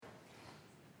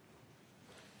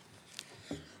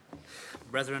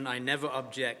Brethren, I never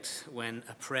object when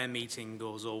a prayer meeting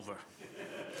goes over.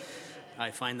 I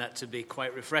find that to be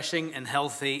quite refreshing and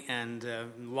healthy, and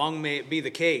long may it be the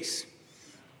case.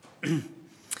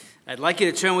 I'd like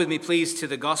you to turn with me, please, to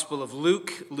the Gospel of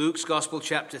Luke, Luke's Gospel,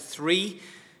 chapter 3.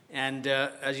 And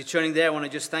as you're turning there, I want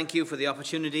to just thank you for the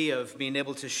opportunity of being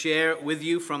able to share with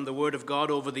you from the Word of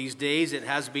God over these days. It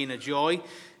has been a joy.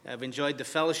 I've enjoyed the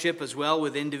fellowship as well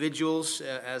with individuals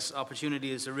as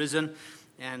opportunity has arisen.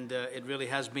 And it really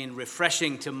has been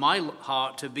refreshing to my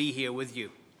heart to be here with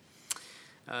you.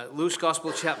 Luke's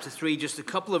Gospel, chapter 3, just a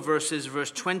couple of verses,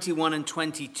 verse 21 and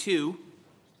 22,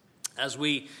 as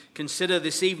we consider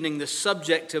this evening the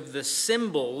subject of the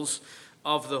symbols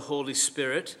of the Holy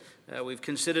Spirit. We've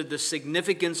considered the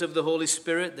significance of the Holy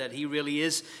Spirit, that he really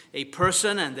is a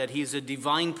person and that he's a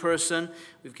divine person.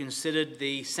 We've considered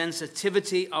the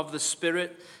sensitivity of the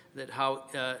Spirit, that how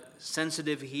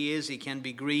sensitive he is. He can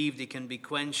be grieved, he can be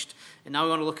quenched. And now we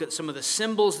want to look at some of the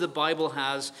symbols the Bible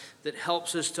has that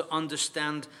helps us to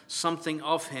understand something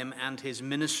of him and his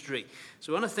ministry.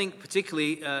 So we want to think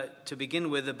particularly to begin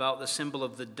with about the symbol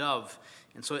of the dove.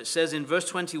 And so it says in verse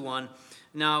 21,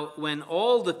 "Now when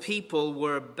all the people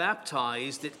were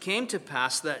baptized, it came to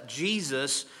pass that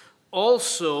Jesus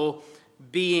also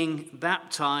being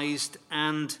baptized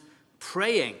and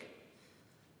praying,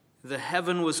 the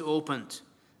heaven was opened,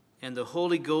 and the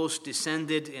Holy Ghost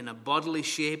descended in a bodily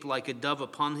shape like a dove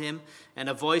upon him, and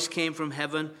a voice came from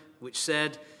heaven which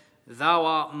said, 'Thou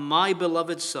art my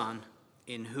beloved Son,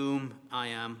 in whom I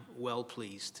am well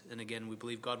pleased.'" And again, we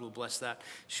believe God will bless that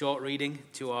short reading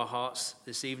to our hearts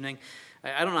this evening.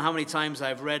 I don't know how many times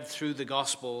I've read through the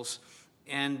Gospels,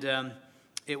 and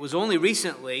it was only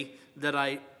recently that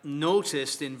I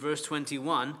noticed in verse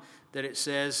 21 that it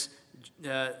says,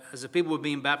 as the people were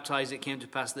being baptized, it came to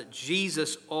pass that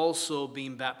Jesus also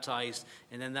being baptized,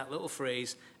 and then that little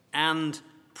phrase, "and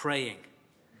praying."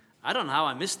 I don't know how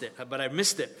I missed it, but I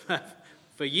missed it.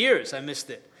 For years I missed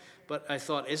it. But I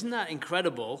thought, isn't that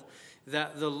incredible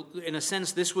that, in a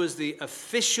sense, this was the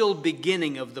official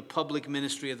beginning of the public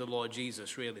ministry of the Lord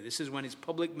Jesus, really. This is when his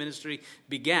public ministry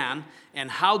began. And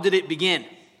how did it begin?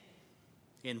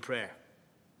 In prayer.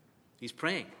 He's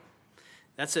praying.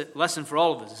 That's a lesson for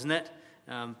all of us, isn't it?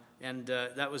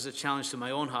 That was a challenge to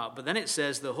my own heart. But then it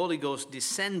says the Holy Ghost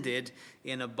descended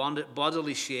in a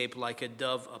bodily shape like a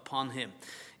dove upon him.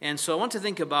 And so I want to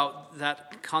think about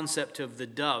that concept of the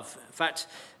dove. In fact,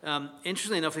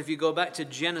 interestingly enough, if you go back to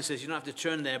Genesis, you don't have to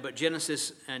turn there, but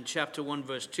Genesis and chapter 1,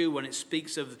 verse 2, when it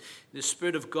speaks of the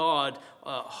Spirit of God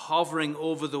hovering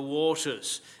over the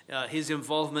waters, his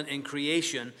involvement in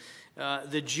creation,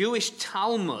 the Jewish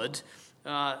Talmud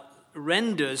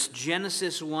renders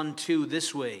Genesis 1:2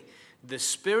 this way: "The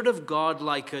Spirit of God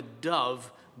like a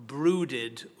dove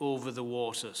brooded over the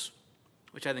waters,"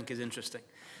 which I think is interesting.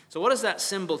 So what does that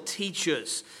symbol teach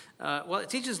us? Well, it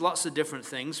teaches lots of different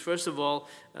things. First of all,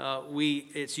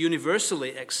 it's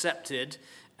universally accepted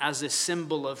as a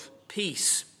symbol of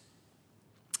peace.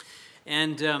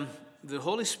 And the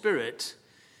Holy Spirit,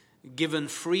 given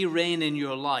free rein in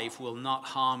your life, will not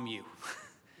harm you.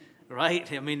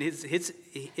 Right? I mean, it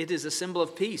is a symbol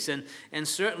of peace. And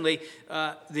certainly,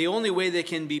 the only way there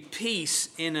can be peace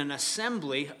in an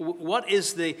assembly, what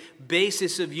is the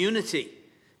basis of unity?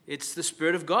 It's the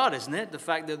Spirit of God, isn't it? The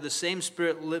fact that the same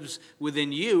Spirit lives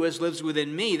within you as lives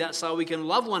within me. That's how we can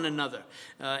love one another.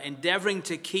 Endeavoring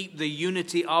to keep the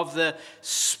unity of the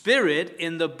Spirit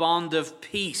in the bond of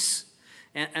peace.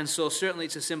 And so certainly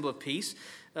it's a symbol of peace.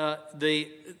 The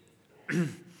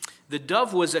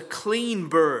dove was a clean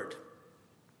bird,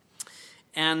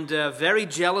 and very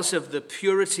jealous of the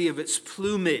purity of its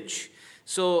plumage.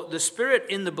 So the Spirit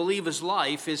in the believer's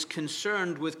life is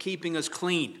concerned with keeping us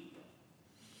clean.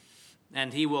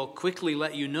 And he will quickly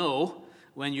let you know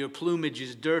when your plumage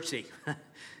is dirty.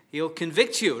 He'll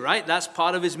convict you, right? That's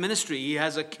part of his ministry. He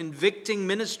has a convicting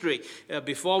ministry.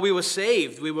 Before we were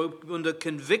saved, we were under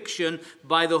conviction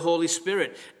by the Holy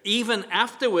Spirit. Even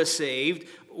after we're saved,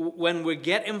 when we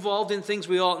get involved in things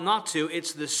we ought not to,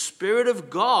 it's the Spirit of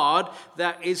God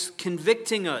that is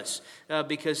convicting us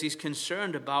because he's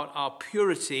concerned about our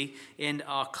purity and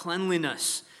our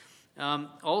cleanliness.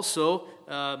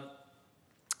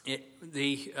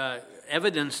 The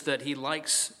evidence that he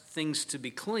likes things to be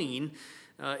clean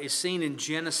is seen in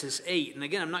Genesis 8. And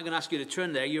again, I'm not going to ask you to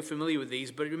turn there. You're familiar with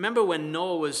these. But remember when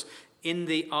Noah was in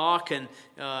the ark and,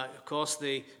 of course,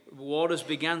 the waters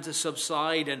began to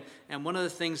subside. And one of the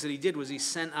things that he did was he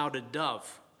sent out a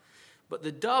dove. But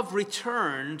the dove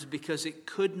returned because it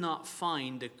could not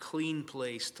find a clean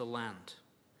place to land.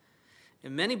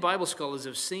 And many Bible scholars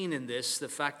have seen in this the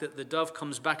fact that the dove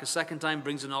comes back a second time,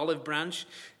 brings an olive branch,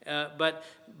 but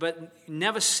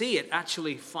never see it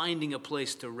actually finding a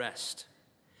place to rest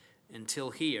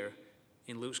until here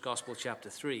in Luke's Gospel chapter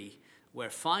 3, where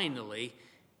finally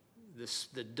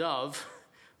the dove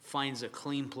finds a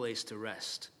clean place to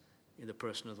rest in the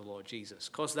person of the Lord Jesus.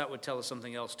 Of course, that would tell us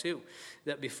something else too,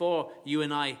 that before you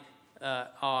and I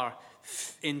are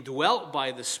indwelt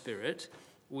by the Spirit,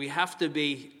 we have to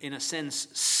be, in a sense,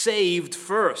 saved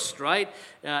first, right?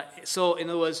 So, in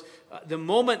other words, the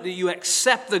moment that you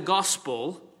accept the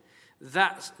gospel,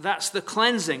 that's the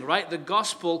cleansing, right? The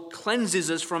gospel cleanses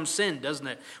us from sin, doesn't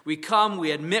it? We come,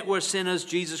 we admit we're sinners,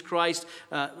 Jesus Christ,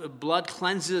 blood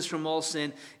cleanses us from all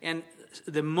sin, and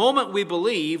the moment we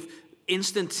believe,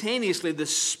 instantaneously the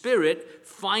Spirit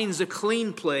finds a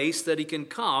clean place that he can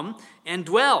come and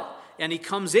dwell. And he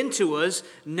comes into us,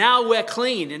 now we're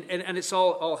clean. And it's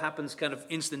all happens kind of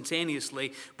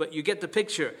instantaneously. But you get the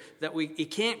picture that he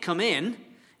can't come in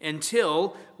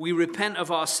until we repent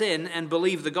of our sin and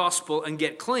believe the gospel and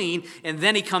get clean. And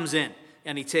then he comes in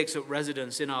and he takes up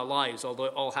residence in our lives, although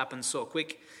it all happens so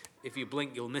quick. If you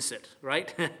blink, you'll miss it,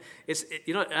 right? I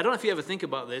don't know if you ever think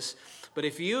about this, but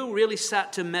if you really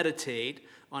sat to meditate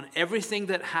on everything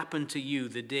that happened to you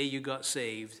the day you got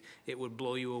saved, it would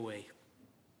blow you away.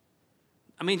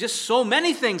 I mean, just so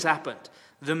many things happened.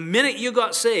 The minute you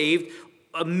got saved,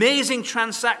 amazing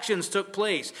transactions took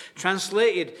place.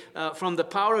 Translated from the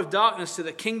power of darkness to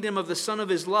the kingdom of the Son of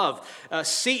his love.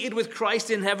 Seated with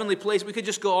Christ in heavenly place. We could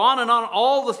just go on,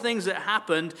 all the things that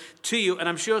happened to you. And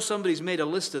I'm sure somebody's made a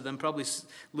list of them, probably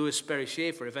Lewis Sperry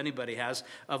Schaefer, if anybody has,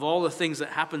 of all the things that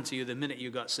happened to you the minute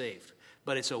you got saved.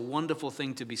 But it's a wonderful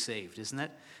thing to be saved, isn't it?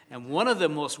 And one of the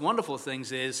most wonderful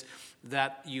things is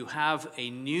that you have a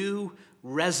new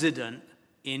resident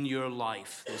in your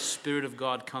life. The Spirit of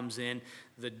God comes in.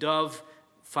 The dove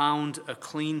found a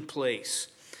clean place.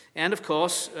 And of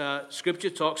course,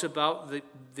 Scripture talks about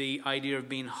the idea of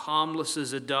being harmless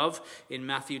as a dove in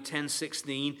Matthew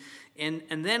 10:16.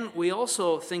 And then we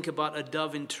also think about a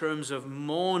dove in terms of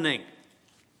mourning.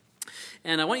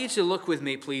 And I want you to look with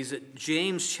me, please, at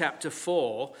James chapter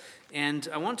 4. And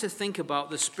I want to think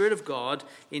about the Spirit of God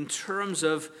in terms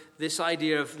of this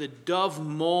idea of the dove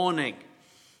mourning.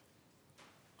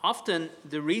 Often,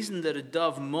 the reason that a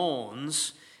dove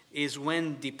mourns is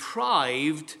when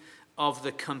deprived of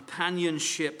the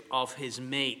companionship of his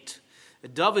mate. A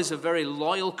dove is a very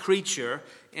loyal creature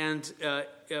and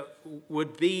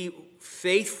would be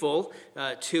faithful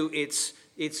to its.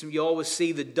 You always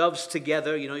see the doves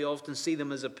together. You often see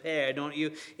them as a pair, don't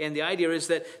you? And the idea is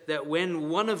that when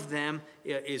one of them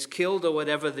is killed or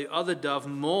whatever, the other dove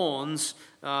mourns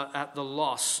at the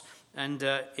loss. And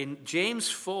in James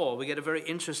 4, we get a very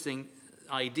interesting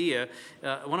idea.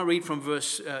 I want to read from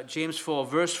James 4,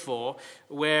 verse 4,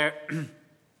 where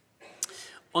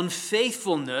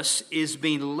unfaithfulness is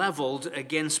being leveled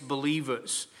against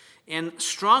believers. And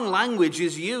strong language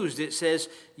is used. It says,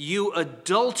 "You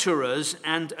adulterers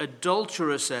and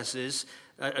adulteresses,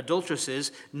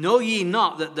 know ye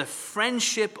not that the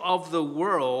friendship of the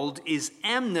world is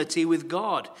enmity with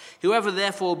God? Whoever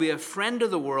therefore will be a friend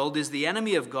of the world is the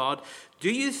enemy of God.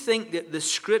 Do you think that the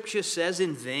Scripture says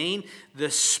in vain,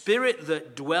 the Spirit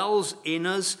that dwells in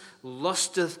us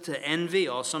lusteth to envy?"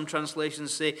 Or some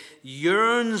translations say,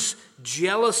 yearns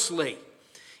jealously.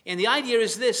 And the idea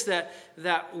is this,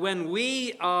 that when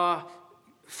we are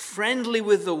friendly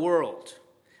with the world,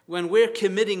 when we're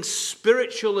committing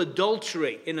spiritual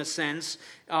adultery, in a sense,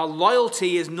 our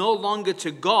loyalty is no longer to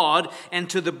God and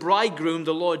to the bridegroom,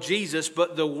 the Lord Jesus,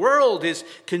 but the world is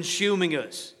consuming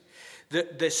us.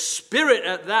 The Spirit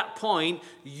at that point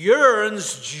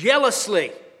yearns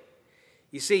jealously.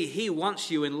 You see, he wants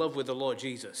you in love with the Lord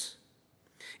Jesus.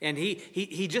 And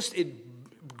it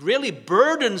really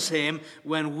burdens him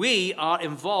when we are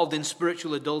involved in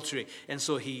spiritual adultery. And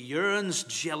so he yearns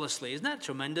jealously. Isn't that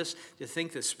tremendous to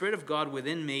think the Spirit of God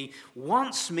within me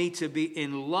wants me to be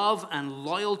in love and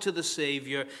loyal to the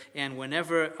Savior, and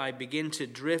whenever I begin to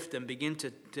drift and begin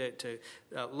to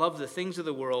love the things of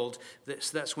the world,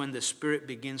 that's when the Spirit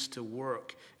begins to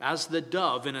work as the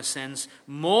dove, in a sense,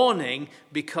 mourning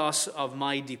because of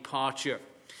my departure.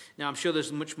 Now, I'm sure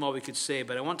there's much more we could say,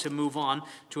 but I want to move on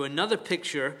to another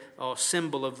picture or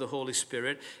symbol of the Holy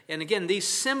Spirit. And again, these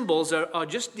symbols are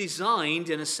just designed,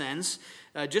 in a sense,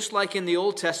 just like in the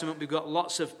Old Testament, we've got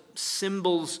lots of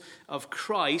symbols of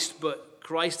Christ, but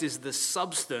Christ is the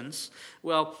substance.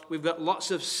 Well, we've got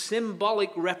lots of symbolic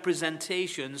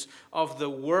representations of the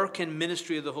work and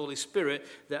ministry of the Holy Spirit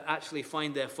that actually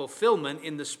find their fulfillment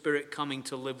in the Spirit coming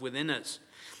to live within us.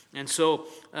 And so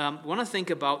I want to think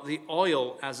about the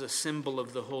oil as a symbol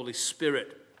of the Holy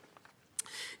Spirit.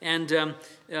 And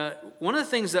one of the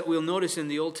things that we'll notice in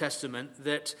the Old Testament,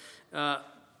 that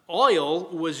oil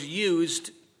was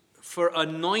used for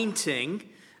anointing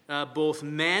both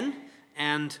men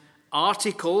and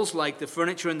articles like the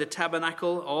furniture in the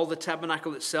tabernacle. All the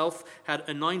tabernacle itself had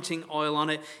anointing oil on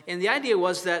it. And the idea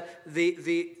was that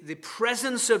the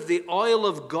presence of the oil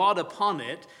of God upon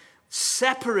it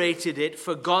separated it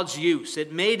for God's use.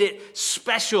 It made it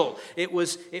special. It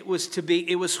was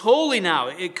holy now.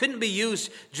 It couldn't be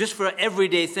used just for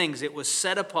everyday things. It was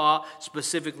set apart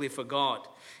specifically for God.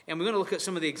 And we're going to look at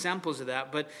some of the examples of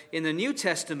that. But in the New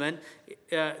Testament,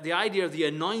 the idea of the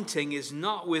anointing is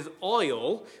not with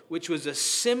oil, which was a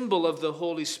symbol of the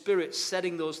Holy Spirit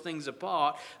setting those things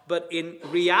apart. But in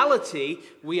reality,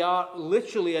 we are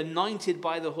literally anointed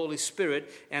by the Holy Spirit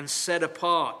and set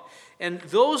apart. And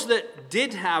those that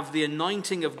did have the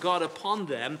anointing of God upon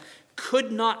them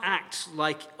could not act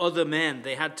like other men.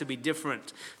 They had to be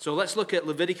different. So let's look at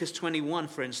Leviticus 21,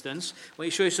 for instance. Let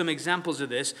me show you some examples of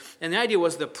this. And the idea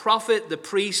was the prophet, the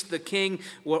priest, the king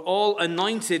were all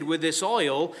anointed with this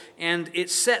oil, and it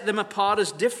set them apart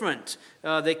as different.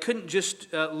 They couldn't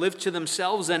just live to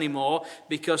themselves anymore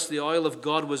because the oil of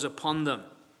God was upon them.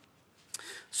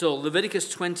 So Leviticus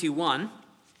 21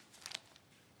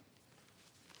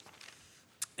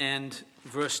 and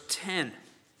verse 10.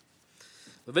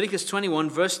 Leviticus 21,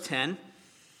 verse 10,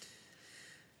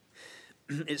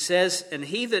 it says, "And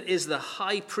he that is the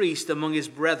high priest among his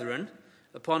brethren,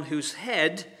 upon whose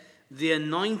head the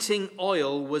anointing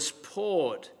oil was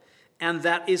poured, and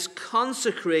that is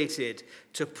consecrated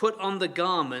to put on the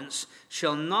garments,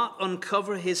 shall not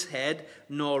uncover his head,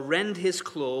 nor rend his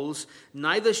clothes,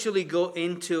 neither shall he go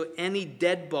into any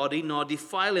dead body, nor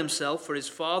defile himself for his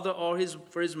father or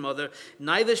for his mother,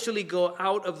 neither shall he go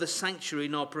out of the sanctuary,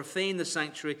 nor profane the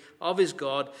sanctuary of his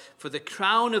God, for the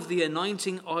crown of the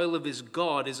anointing oil of his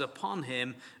God is upon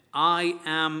him. I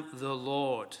am the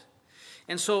Lord."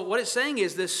 And so what it's saying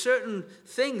is there's certain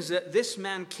things that this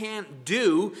man can't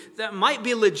do that might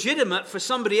be legitimate for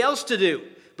somebody else to do,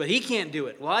 but he can't do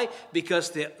it. Why?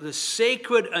 Because the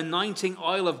sacred anointing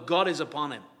oil of God is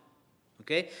upon him.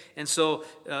 Okay? And so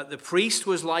the priest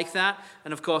was like that.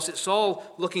 And of course, it's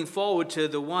all looking forward to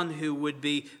the one who would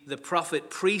be the prophet,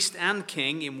 priest, and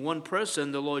king in one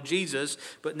person, the Lord Jesus.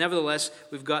 But nevertheless,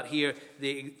 we've got here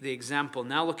the example.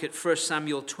 Now look at 1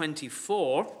 Samuel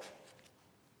 24.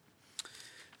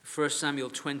 1 Samuel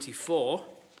 24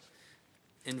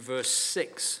 in verse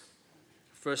 6.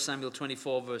 1 Samuel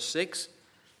 24, verse 6.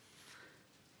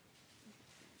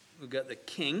 We've got the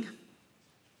king.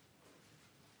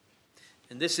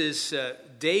 And this is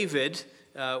David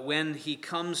when he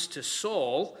comes to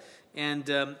Saul. And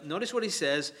notice what he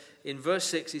says in verse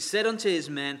 6. He said unto his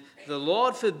men, "The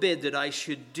Lord forbid that I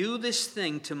should do this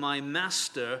thing to my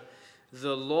master,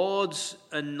 the Lord's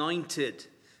anointed,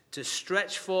 to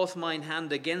stretch forth mine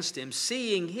hand against him,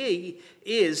 seeing he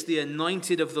is the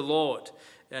anointed of the Lord."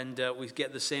 And we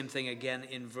get the same thing again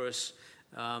in verse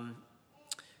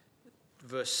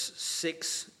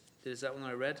 6. Is that one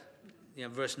I read? Yeah,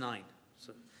 verse 9.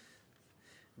 So,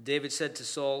 David said to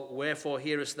Saul, "Wherefore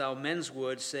hearest thou men's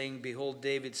words, saying, Behold,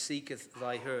 David seeketh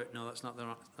thy hurt." No, that's not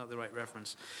the right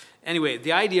reference. Anyway,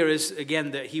 the idea is,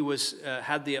 again, that he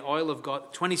had the oil of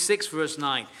God. 26, verse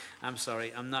 9. I'm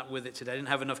sorry, I'm not with it today. I didn't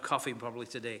have enough coffee probably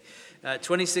today.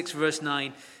 26, verse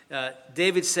 9.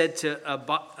 David said to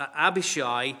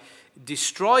Abishai,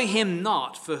 "Destroy him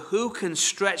not, for who can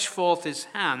stretch forth his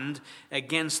hand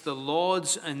against the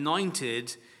Lord's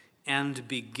anointed and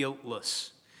be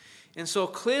guiltless?" And so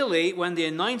clearly, when the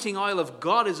anointing oil of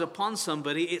God is upon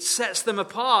somebody, it sets them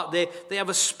apart. They have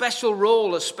a special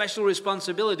role, a special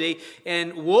responsibility.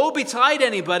 And woe betide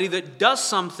anybody that does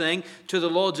something to the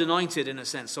Lord's anointed, in a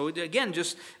sense. So again,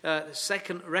 just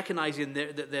recognizing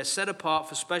that they're set apart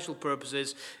for special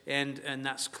purposes, and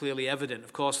that's clearly evident.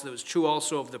 Of course, that was true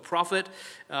also of the prophet.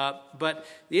 But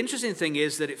the interesting thing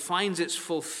is that it finds its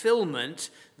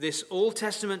fulfillment. This Old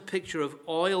Testament picture of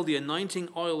oil, the anointing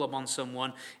oil upon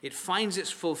someone, it finds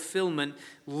its fulfillment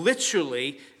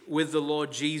literally with the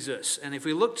Lord Jesus. And if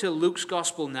we look to Luke's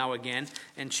Gospel now again,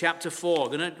 in chapter 4,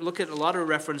 we're going to look at a lot of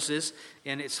references,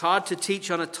 and it's hard to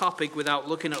teach on a topic without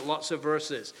looking at lots of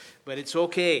verses. But it's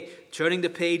okay. Turning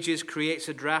the pages creates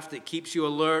a draft. It keeps you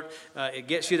alert. It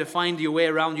gets you to find your way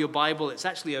around your Bible. It's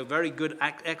actually a very good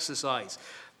exercise.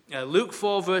 Luke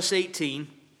 4, verse 18,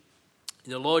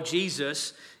 the Lord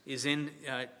Jesus is in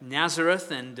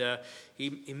Nazareth, and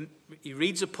he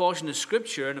reads a portion of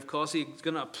Scripture, and of course he's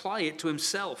going to apply it to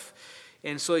himself.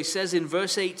 And so he says in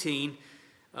verse 18,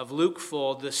 of Luke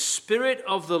 4, the Spirit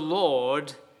of the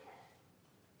Lord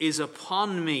is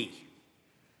upon me,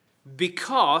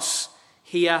 because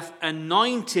he hath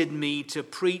anointed me to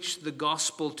preach the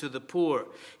gospel to the poor.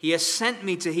 He has sent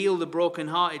me to heal the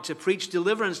brokenhearted, to preach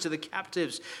deliverance to the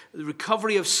captives, the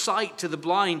recovery of sight to the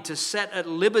blind, to set at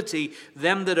liberty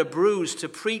them that are bruised, to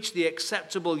preach the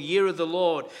acceptable year of the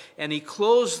Lord. And he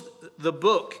closed the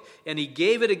book, and he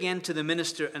gave it again to the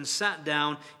minister, and sat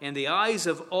down, and the eyes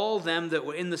of all them that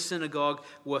were in the synagogue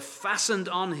were fastened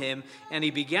on him. And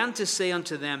he began to say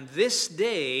unto them, This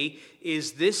day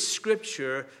is this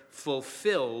scripture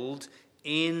fulfilled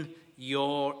in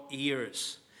your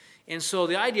ears. And so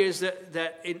the idea is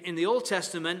that in the Old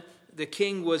Testament, the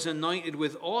king was anointed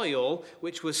with oil,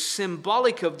 which was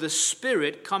symbolic of the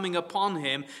Spirit coming upon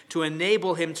him to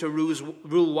enable him to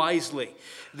rule wisely.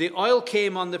 The oil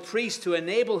came on the priest to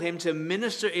enable him to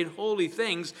minister in holy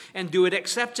things and do it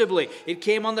acceptably. It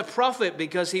came on the prophet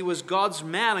because he was God's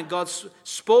man and God's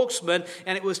spokesman,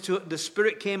 and the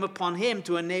Spirit came upon him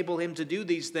to enable him to do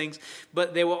these things.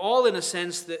 But they were all, in a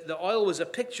sense, that the oil was a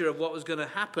picture of what was going to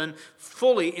happen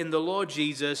fully in the Lord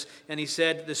Jesus. And he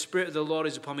said, the Spirit of the Lord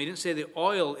is upon me. He didn't say the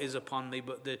oil is upon me,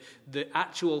 but the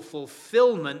actual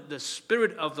fulfillment, the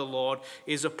Spirit of the Lord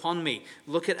is upon me.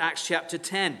 Look at Acts chapter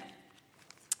 10.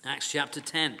 Acts chapter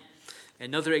 10.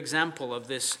 Another example of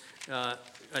this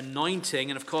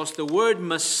anointing. And of course, the word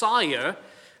Messiah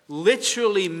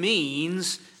literally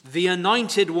means the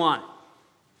anointed one.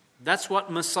 That's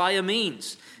what Messiah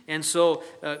means. And so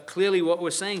clearly what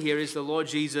we're saying here is the Lord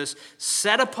Jesus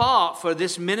set apart for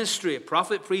this ministry, a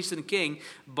prophet, priest, and king,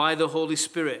 by the Holy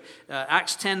Spirit.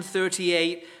 Acts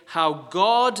 10:38, how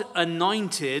God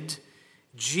anointed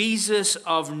Jesus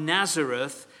of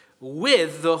Nazareth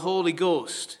with the Holy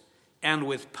Ghost and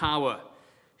with power,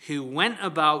 who went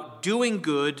about doing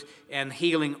good and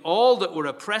healing all that were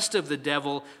oppressed of the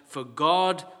devil, for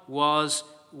God was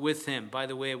with him. By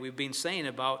the way, we've been saying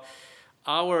about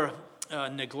our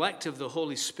neglect of the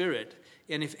Holy Spirit,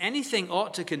 and if anything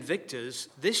ought to convict us,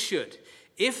 this should.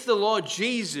 If the Lord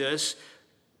Jesus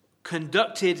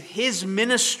conducted his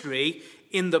ministry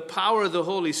in the power of the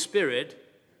Holy Spirit,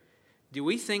 do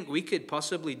we think we could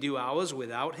possibly do ours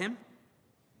without him?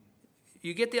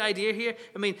 You get the idea here?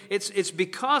 I mean, it's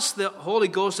because the Holy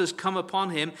Ghost has come upon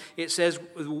him. It says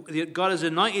God has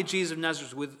anointed Jesus of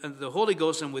Nazareth with the Holy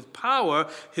Ghost and with power,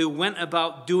 who went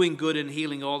about doing good and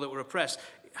healing all that were oppressed.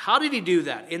 How did he do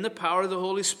that? In the power of the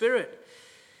Holy Spirit.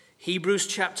 Hebrews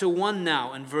chapter 1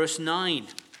 now and verse 9.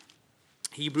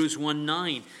 Hebrews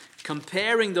 1:9.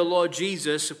 Comparing the Lord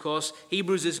Jesus, of course,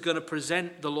 Hebrews is going to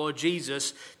present the Lord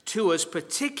Jesus to us,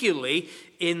 particularly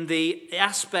in the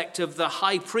aspect of the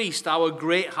high priest, our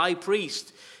great high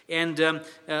priest. And,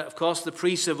 of course, the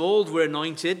priests of old were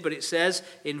anointed, but it says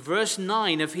in verse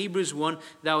 9 of Hebrews 1,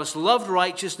 Thou hast loved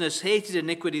righteousness, hated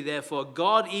iniquity, therefore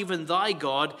God, even thy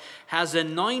God, has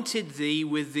anointed thee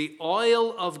with the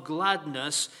oil of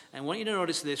gladness, and I want you to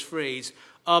notice this phrase,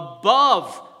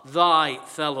 above thy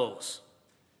fellows.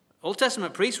 Old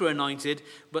Testament priests were anointed,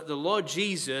 but the Lord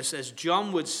Jesus, as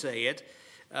John would say it,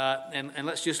 and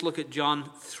let's just look at John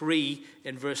 3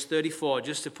 in verse 34,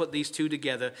 just to put these two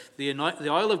together. The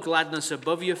oil of gladness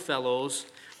above your fellows.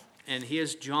 And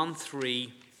here's John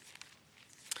 3.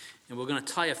 And we're going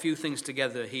to tie a few things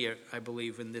together here, I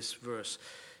believe, in this verse.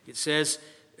 It says,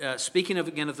 speaking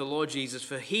again of the Lord Jesus,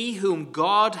 For he whom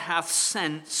God hath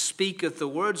sent speaketh the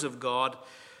words of God,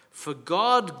 for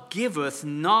God giveth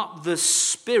not the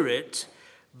Spirit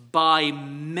by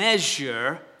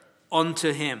measure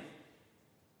unto him.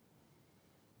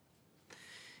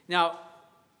 Now,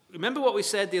 remember what we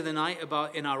said the other night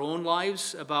about in our own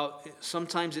lives, about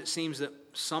sometimes it seems that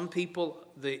some people,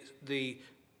 the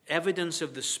evidence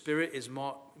of the Spirit is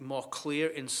more clear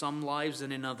in some lives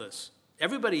than in others.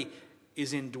 Everybody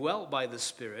is indwelt by the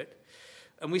Spirit.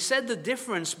 And we said the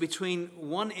difference between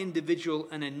one individual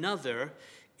and another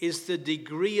is the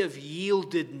degree of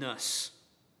yieldedness.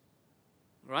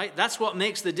 Right? That's what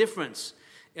makes the difference.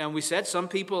 And we said some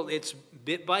people, it's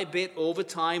bit by bit over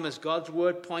time as God's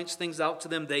word points things out to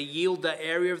them, they yield that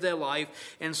area of their life.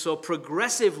 And so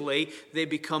progressively, they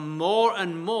become more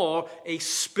and more a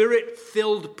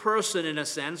Spirit-filled person in a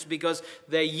sense, because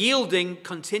they're yielding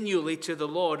continually to the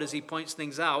Lord as he points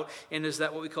things out. And is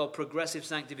that what we call progressive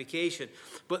sanctification?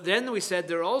 But then we said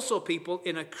there are also people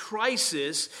in a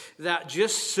crisis that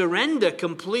just surrender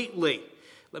completely.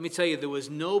 Let me tell you, there was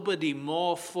nobody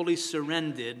more fully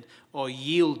surrendered or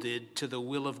yielded to the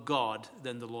will of God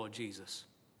than the Lord Jesus.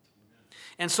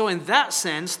 And so in that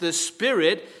sense, the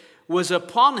Spirit was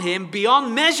upon him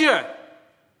beyond measure,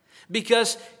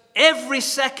 because every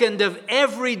second of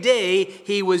every day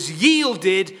he was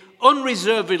yielded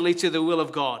unreservedly to the will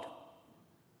of God.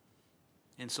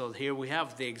 And so here we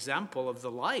have the example of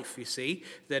the life, you see,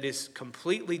 that is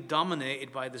completely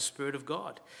dominated by the Spirit of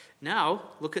God. Now,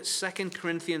 look at 2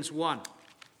 Corinthians 1.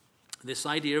 This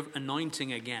idea of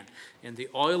anointing again. And the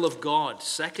oil of God.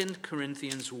 2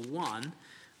 Corinthians 1,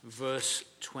 verse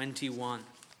 21.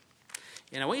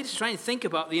 And I want you to try and think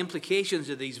about the implications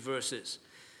of these verses.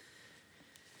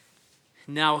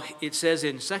 Now, it says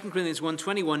in 2 Corinthians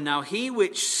 1:21, "Now he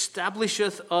which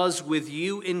establisheth us with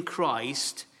you in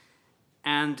Christ,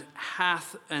 and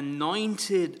hath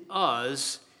anointed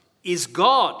us, is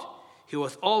God, who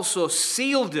hath also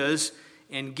sealed us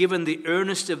and given the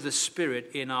earnest of the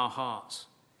Spirit in our hearts."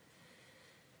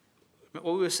 What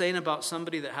we were saying about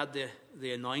somebody that had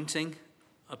the anointing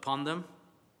upon them,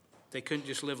 they couldn't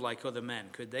just live like other men,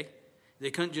 could they?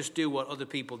 They couldn't just do what other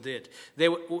people did. They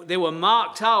were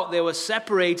marked out, they were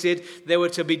separated, they were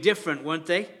to be different, weren't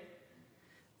they?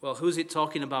 Well, who's it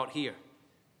talking about here?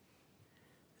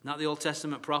 Not the Old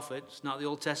Testament prophets, not the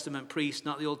Old Testament priest,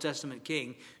 not the Old Testament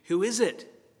king. Who is it?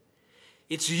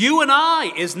 It's you and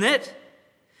I, isn't it?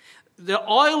 The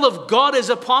oil of God is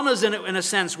upon us in a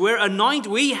sense. We're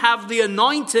anointed. We have the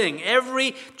anointing.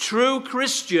 Every true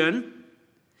Christian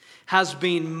has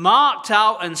been marked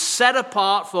out and set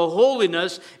apart for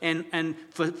holiness and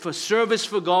for service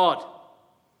for God.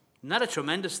 Isn't that a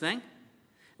tremendous thing?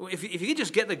 If you could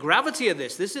just get the gravity of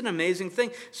this is an amazing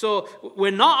thing. So we're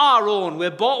not our own.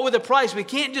 We're bought with a price. We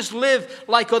can't just live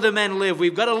like other men live.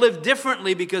 We've got to live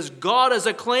differently because God has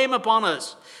a claim upon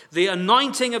us. The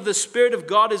anointing of the Spirit of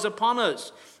God is upon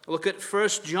us. Look at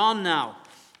 1 John now,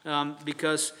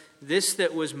 because this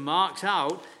that was marked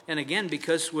out, and again,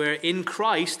 because we're in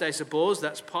Christ, I suppose,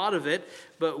 that's part of it,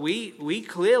 but we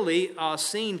clearly are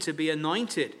seen to be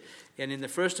anointed. And in the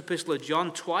first epistle of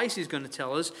John, twice he's going to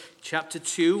tell us, chapter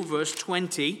 2, verse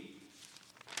 20.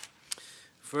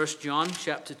 1 John,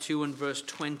 chapter 2 and verse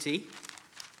 20.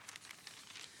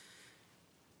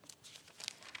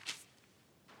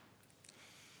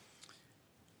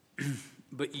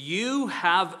 But you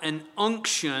have an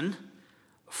unction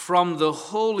from the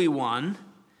Holy One,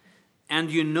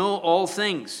 and you know all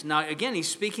things. Now, again, he's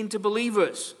speaking to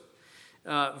believers.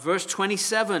 Verse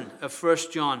 27 of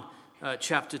 1 John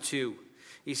chapter 2.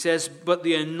 He says, "But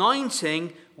the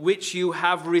anointing which you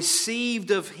have received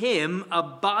of him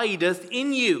abideth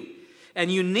in you.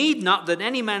 And you need not that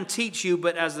any man teach you,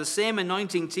 but as the same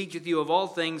anointing teacheth you of all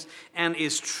things, and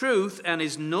is truth, and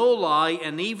is no lie,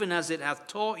 and even as it hath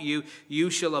taught you, you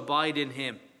shall abide in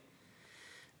him."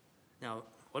 Now,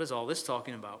 what is all this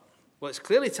talking about? Well, it's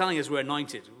clearly telling us we're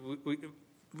anointed.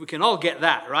 We can all get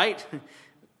that, right?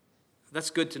 That's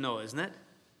good to know, isn't it?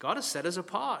 God has set us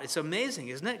apart. It's amazing,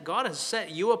 isn't it? God has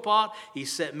set you apart. He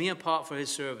set me apart for his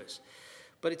service.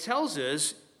 But it tells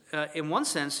us, in one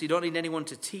sense, you don't need anyone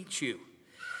to teach you.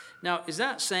 Now, is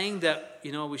that saying that,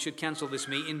 we should cancel this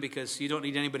meeting because you don't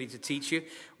need anybody to teach you?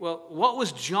 Well, what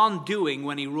was John doing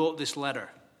when he wrote this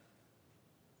letter?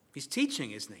 He's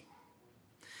teaching, isn't he?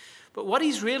 But what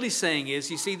he's really saying is,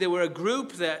 you see, there were a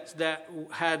group that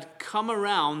had come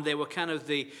around. They were kind of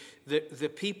the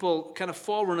people, kind of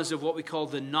forerunners of what we call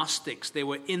the Gnostics. They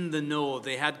were in the know.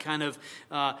 They had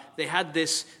they had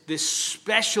this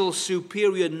special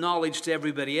superior knowledge to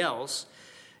everybody else.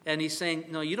 And he's saying,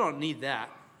 no, you don't need that,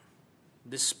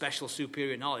 this special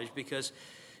superior knowledge, because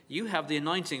you have the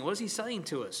anointing. What is he saying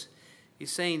to us?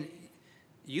 He's saying,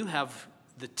 you have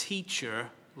the teacher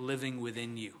living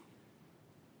within you.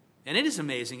 And it is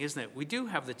amazing, isn't it? We do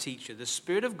have the teacher, the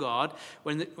Spirit of God.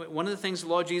 One of the things the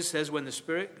Lord Jesus says, when the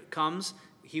Spirit comes,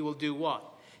 he will do what?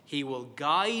 He will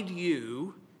guide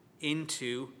you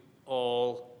into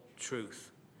all truth.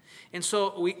 And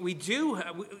so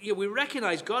we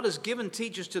recognize God has given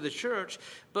teachers to the church,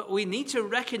 but we need to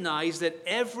recognize that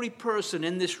every person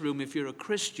in this room, if you're a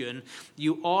Christian,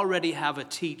 you already have a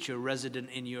teacher resident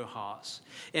in your hearts.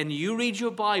 And you read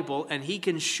your Bible and he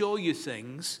can show you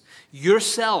things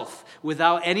yourself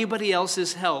without anybody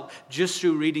else's help, just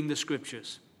through reading the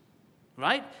scriptures.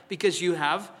 Right? Because you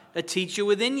have a teacher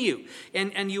within you.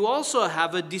 And you also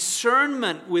have a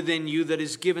discernment within you that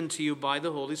is given to you by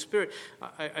the Holy Spirit.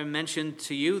 I mentioned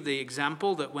to you the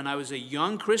example that when I was a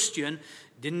young Christian,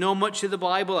 didn't know much of the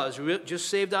Bible. I was just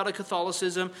saved out of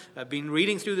Catholicism. I've been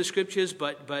reading through the scriptures,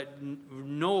 but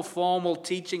no formal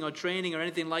teaching or training or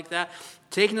anything like that.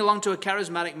 Taken along to a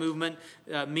charismatic movement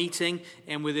meeting,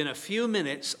 and within a few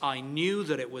minutes, I knew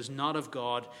that it was not of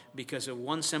God because of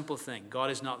one simple thing. God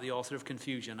is not the author of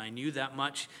confusion. I knew that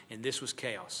much, and this was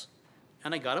chaos.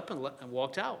 And I got up and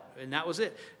walked out, and that was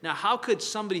it. Now, how could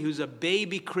somebody who's a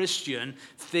baby Christian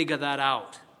figure that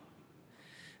out?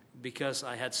 Because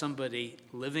I had somebody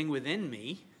living within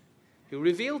me who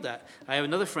revealed that. I have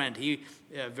another friend. He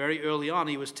very early on,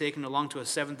 he was taken along to a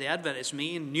Seventh-day Adventist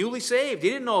meeting, newly saved. He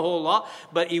didn't know a whole lot,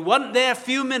 but he wasn't there a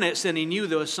few minutes, and he knew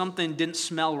there was something didn't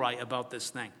smell right about this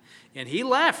thing. And he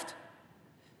left.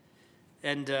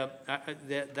 And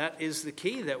that is the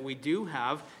key, that we do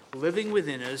have living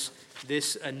within us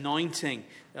this anointing,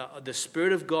 the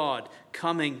Spirit of God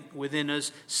coming within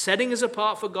us, setting us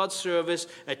apart for God's service,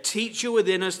 a teacher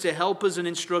within us to help us and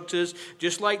instruct us,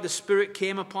 just like the Spirit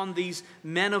came upon these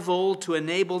men of old to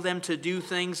enable them to do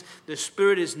things. The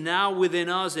Spirit is now within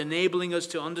us, enabling us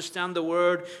to understand the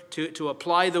Word, to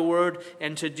apply the Word,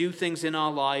 and to do things in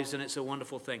our lives, and it's a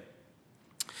wonderful thing.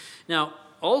 Now,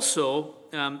 also,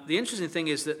 the interesting thing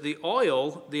is that the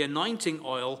oil, the anointing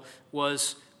oil,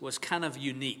 was kind of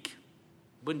unique.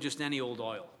 It wasn't just any old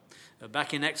oil.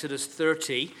 Back in Exodus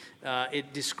 30,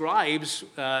 it describes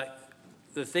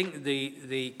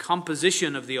the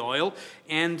composition of the oil,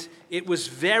 and it was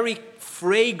very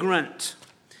fragrant.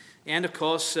 And of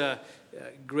course,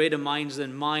 greater minds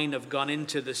than mine have gone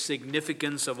into the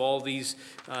significance of all these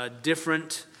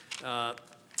different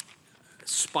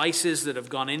spices that have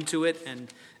gone into it,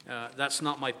 and that's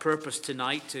not my purpose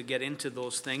tonight to get into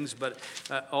those things, but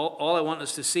all I want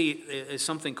us to see is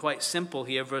something quite simple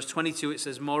here. Verse 22, it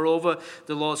says, "Moreover,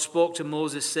 the Lord spoke to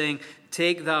Moses, saying,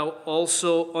 Take thou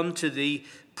also unto thee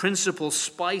principal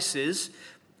spices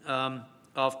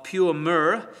of pure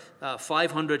myrrh,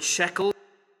 500 shekels,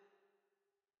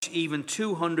 even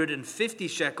 250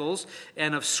 shekels,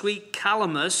 and of sweet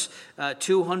calamus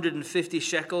 250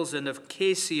 shekels, and of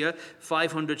cassia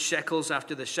 500 shekels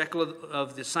after the shekel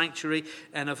of the sanctuary,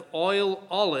 and of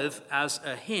olive as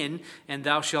a hin, and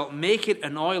thou shalt make it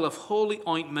an oil of holy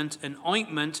ointment, an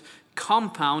ointment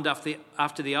compound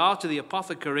after the art of the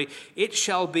apothecary. It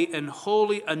shall be an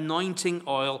holy anointing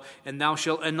oil, and thou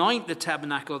shalt anoint the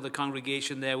tabernacle of the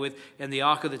congregation therewith, and the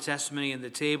ark of the testimony, and the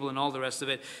table, and all the rest of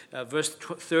it." Verse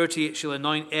 30, "It shall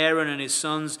anoint Aaron and his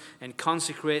sons, and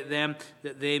consecrate them,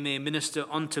 that they may minister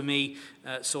unto me,"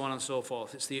 so on and so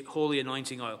forth. It's the holy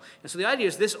anointing oil. And so the idea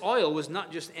is this oil was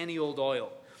not just any old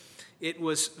oil. It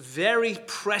was very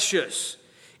precious.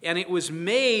 And it was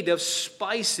made of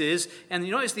spices, and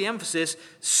you notice the emphasis,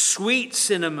 sweet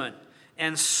cinnamon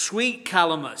and sweet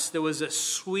calamus. There was a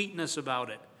sweetness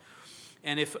about it.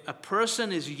 And if a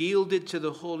person is yielded to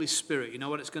the Holy Spirit, you know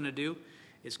what it's going to do?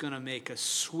 It's going to make a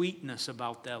sweetness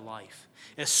about their life,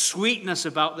 a sweetness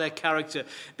about their character.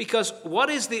 Because what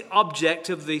is the object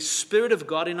of the Spirit of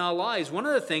God in our lives? One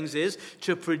of the things is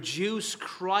to produce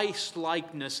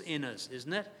Christ-likeness in us,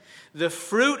 isn't it? The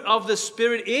fruit of the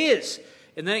Spirit is...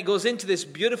 And then it goes into this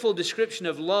beautiful description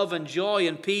of love and joy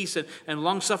and peace and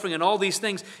long-suffering and all these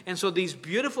things. And so these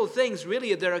beautiful things,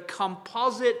 really, they're a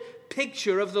composite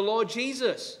picture of the Lord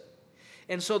Jesus.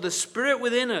 And so the Spirit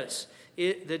within us,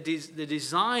 the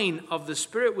design of the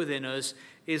Spirit within us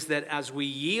is that as we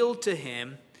yield to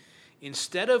Him,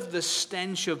 instead of the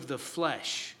stench of the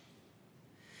flesh,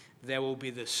 there will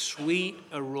be the sweet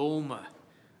aroma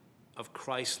of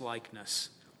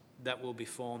Christ-likeness that will be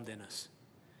formed in us.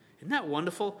 Isn't that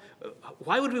wonderful?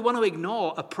 Why would we want to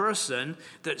ignore a person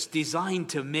that's designed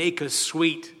to make us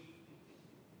sweet?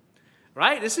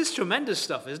 Right? This is tremendous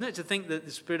stuff, isn't it? To think that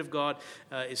the Spirit of God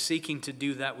is seeking to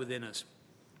do that within us.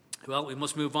 Well, we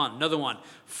must move on. Another one.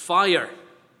 Fire.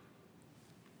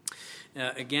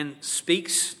 Again,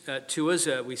 speaks to us.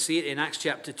 We see it in Acts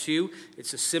chapter 2.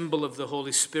 It's a symbol of the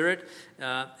Holy Spirit.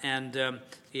 And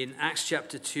in Acts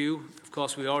chapter 2, of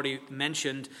course, we already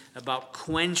mentioned about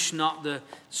quench not the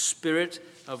Spirit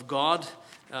of God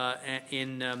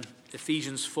in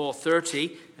Ephesians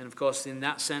 4:30. And of course, in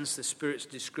that sense, the Spirit's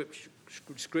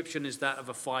description is that of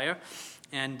a fire.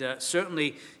 And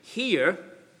certainly here,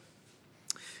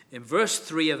 in verse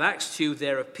 3 of Acts 2,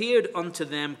 "There appeared unto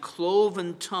them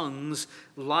cloven tongues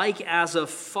like as of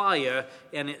fire,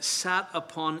 and it sat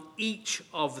upon each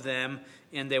of them,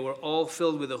 and they were all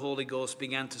filled with the Holy Ghost,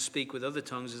 began to speak with other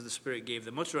tongues as the Spirit gave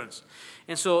them utterance."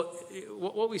 And so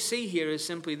what we see here is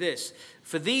simply this.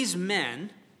 For these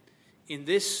men in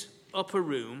this upper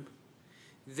room,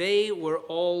 they were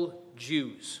all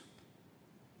Jews.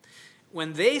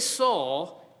 When they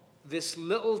saw this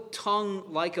little tongue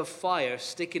like a fire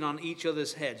sticking on each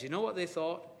other's heads, you know what they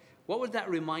thought? What would that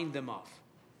remind them of?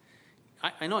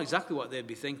 I know exactly what they'd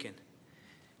be thinking.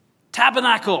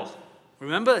 Tabernacle.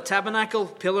 Remember the tabernacle,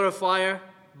 pillar of fire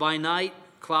by night,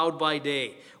 cloud by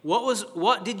day.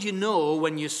 What did you know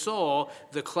when you saw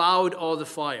the cloud or the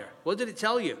fire? What did it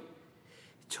tell you?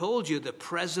 It told you the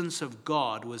presence of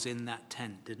God was in that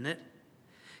tent, didn't it?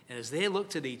 And as they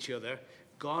looked at each other,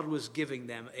 God was giving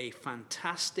them a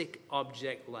fantastic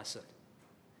object lesson.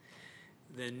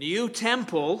 The new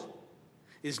temple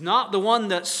is not the one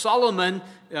that Solomon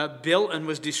built and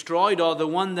was destroyed, or the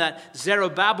one that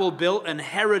Zerubbabel built and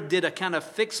Herod did a kind of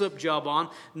fix-up job on.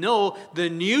 No, the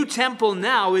new temple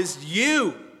now is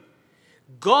you.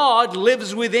 God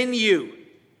lives within you,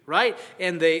 right?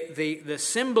 And the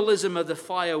symbolism of the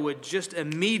fire would just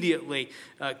immediately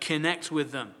connect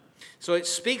with them. So it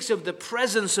speaks of the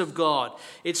presence of God.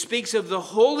 It speaks of the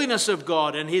holiness of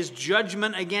God and his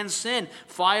judgment against sin.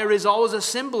 Fire is always a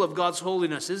symbol of God's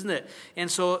holiness, isn't it? And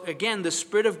so again, the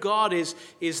Spirit of God is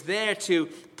there to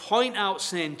point out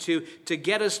sin, to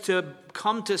get us to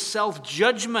come to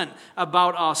self-judgment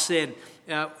about our sin.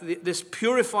 This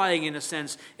purifying, in a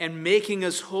sense, and making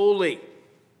us holy.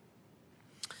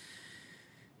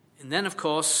 And then, of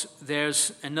course,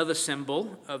 there's another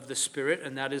symbol of the Spirit,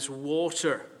 and that is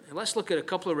water. Let's look at a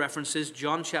couple of references.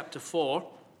 John chapter 4.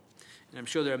 And I'm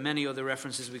sure there are many other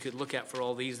references we could look at for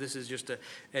all these. This is just a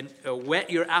whet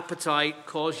your appetite,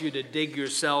 cause you to dig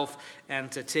yourself, and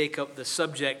to take up the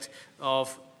subject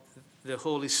of the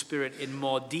Holy Spirit in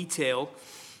more detail.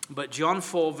 But John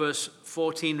 4, verse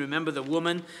 14, remember the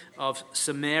woman of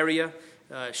Samaria?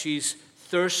 She's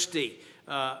thirsty.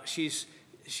 We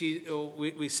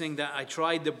sing that, I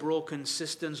tried the broken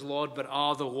cisterns, Lord, but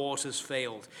all the waters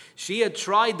failed. She had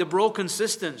tried the broken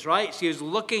cisterns, right? She was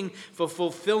looking for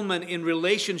fulfillment in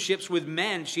relationships with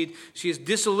men. She is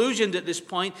disillusioned at this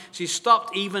point. She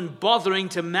stopped even bothering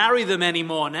to marry them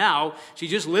anymore now. She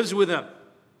just lives with them.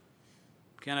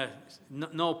 Kind of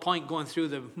no point going through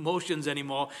the motions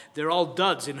anymore. They're all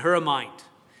duds in her mind.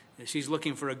 She's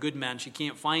looking for a good man. She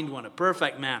can't find one, a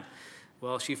perfect man.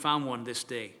 Well, she found one this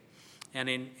day. And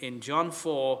in John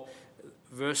 4,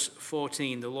 verse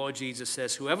 14, the Lord Jesus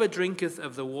says, whoever drinketh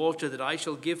of the water that I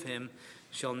shall give him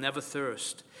shall never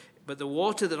thirst. But the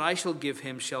water that I shall give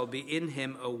him shall be in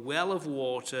him a well of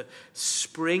water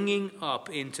springing up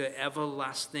into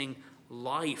everlasting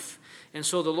life. And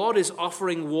so the Lord is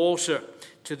offering water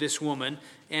to this woman.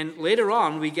 And later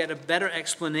on, we get a better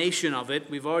explanation of it.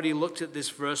 We've already looked at this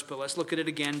verse, but let's look at it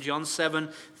again. John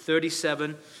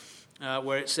 7:37.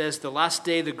 Where it says, the last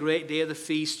day, the great day of the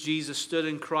feast, Jesus stood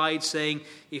and cried, saying,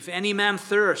 if any man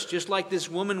thirst, just like this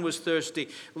woman was thirsty,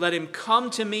 let him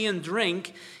come to me and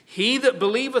drink. He that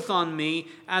believeth on me,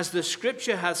 as the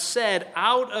scripture hath said,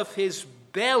 out of his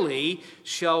belly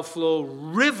shall flow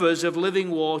rivers of living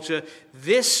water.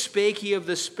 This spake he of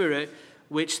the Spirit,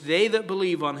 which they that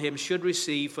believe on him should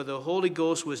receive, for the Holy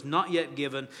Ghost was not yet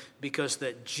given, because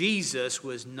that Jesus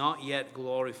was not yet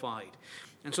glorified.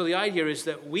 And so the idea is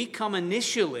that we come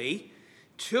initially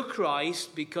to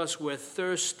Christ because we're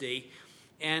thirsty.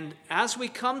 And as we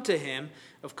come to him,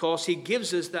 of course, he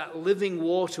gives us that living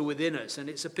water within us. And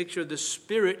it's a picture of the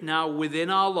Spirit now within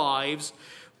our lives.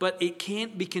 But it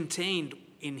can't be contained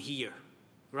in here,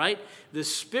 right? The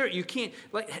Spirit, you can't,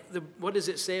 what does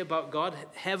it say about God?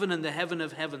 Heaven and the heaven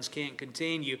of heavens can't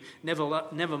contain you.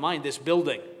 Never mind this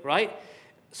building, right?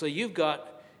 So you've got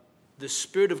the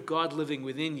Spirit of God living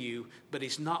within you, but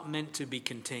it's not meant to be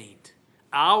contained.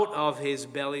 Out of his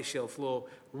belly shall flow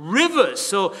rivers.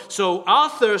 So our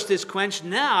thirst is quenched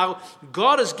now.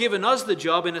 God has given us the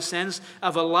job, in a sense,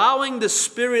 of allowing the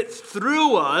Spirit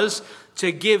through us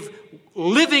to give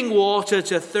living water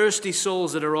to thirsty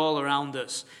souls that are all around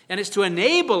us. And it's to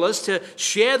enable us to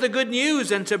share the good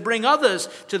news and to bring others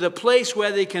to the place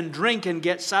where they can drink and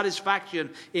get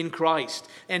satisfaction in Christ.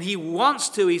 And he wants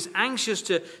to, he's anxious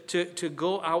to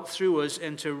go out through us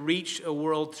and to reach a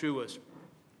world through us.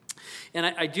 And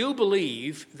I do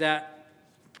believe that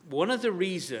one of the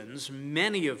reasons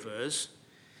many of us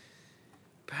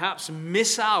perhaps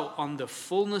miss out on the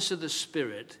fullness of the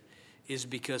Spirit is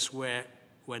because we're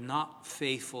not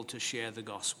faithful to share the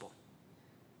gospel.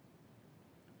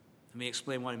 Let me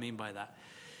explain what I mean by that.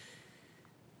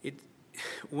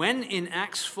 When in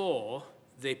Acts 4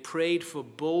 they prayed for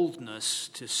boldness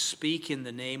to speak in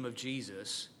the name of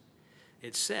Jesus,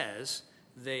 it says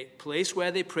the place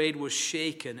where they prayed was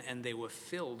shaken and they were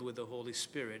filled with the Holy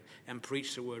Spirit and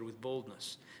preached the word with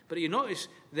boldness. But you notice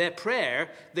their prayer,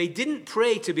 they didn't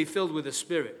pray to be filled with the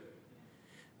Spirit.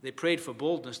 They prayed for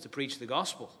boldness to preach the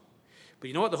gospel. But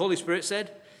you know what the Holy Spirit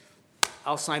said?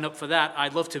 I'll sign up for that.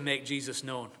 I'd love to make Jesus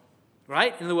known.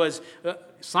 Right? In other words,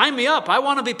 sign me up. I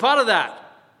want to be part of that.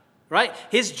 Right?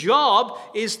 His job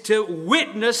is to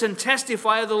witness and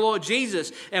testify of the Lord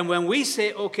Jesus. And when we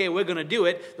say, okay, we're going to do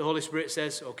it, the Holy Spirit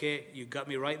says, okay, you got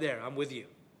me right there. I'm with you.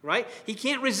 right? He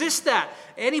can't resist that.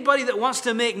 Anybody that wants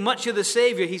to make much of the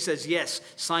Savior, he says, yes,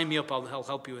 sign me up, I'll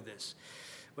help you with this.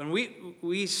 When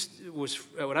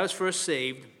I was first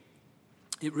saved,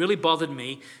 it really bothered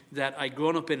me that I'd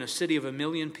grown up in a city of 1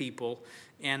 million people,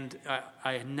 and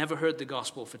I had never heard the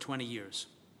gospel for 20 years.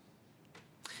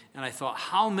 And I thought,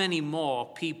 how many more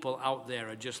people out there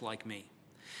are just like me?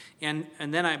 And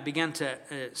then I began to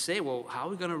say, well, how are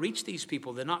we going to reach these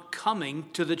people? They're not coming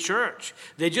to the church.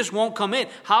 They just won't come in.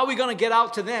 How are we going to get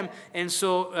out to them? And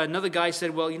so another guy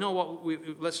said, well, you know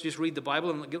what, let's just read the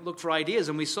Bible and look for ideas.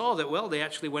 And we saw that, well, they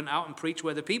actually went out and preached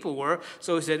where the people were.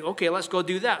 So we said, okay, let's go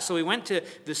do that. So we went to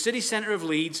the city center of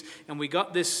Leeds, and we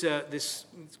got these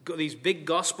big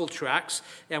gospel tracts,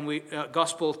 and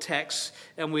gospel texts,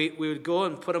 and we would go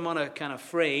and put them on a kind of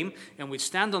frame, and we'd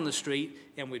stand on the street,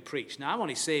 and we'd preach. Now, I'm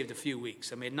only saved a few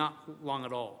weeks. I mean, not long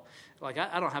at all. Like,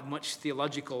 I don't have much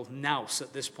theological nous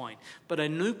at this point. But I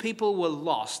knew people were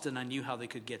lost, and I knew how they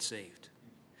could get saved.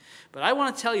 But I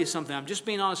want to tell you something. I'm just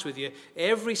being honest with you.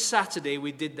 Every Saturday,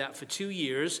 we did that for 2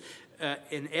 years.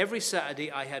 And every Saturday,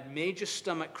 I had major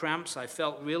stomach cramps. I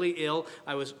felt really ill.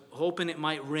 I was hoping it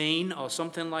might rain or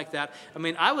something like that. I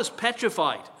mean, I was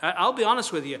petrified. I'll be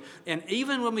honest with you. And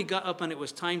even when we got up and it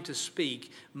was time to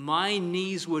speak, my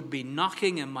knees would be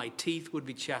knocking and my teeth would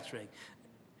be chattering.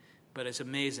 But it's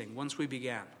amazing. Once we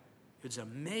began, it's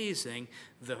amazing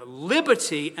the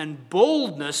liberty and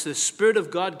boldness the Spirit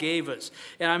of God gave us.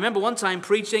 And I remember one time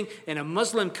preaching, and a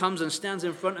Muslim comes and stands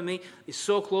in front of me. He's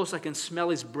so close I can smell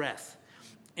his breath.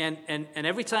 And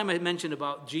every time I mentioned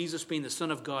about Jesus being the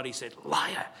Son of God, he said,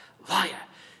 liar, liar.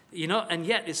 You know, and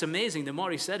yet it's amazing. The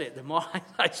more he said it, the more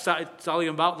I started telling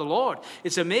him about the Lord.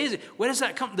 It's amazing. Where does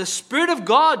that come? The Spirit of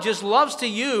God just loves to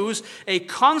use a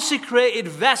consecrated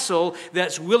vessel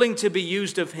that's willing to be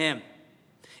used of him.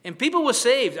 And people were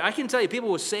saved. I can tell you, people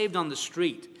were saved on the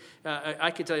street. I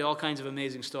could tell you all kinds of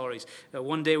amazing stories.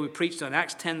 One day we preached on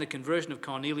Acts 10, the conversion of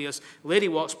Cornelius. A lady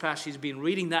walks past. She's been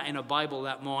reading that in a Bible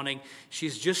that morning.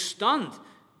 She's just stunned.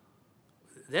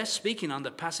 They're speaking on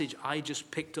the passage I just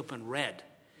picked up and read.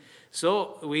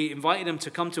 So we invited them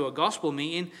to come to a gospel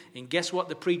meeting, and guess what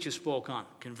the preacher spoke on?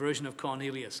 Conversion of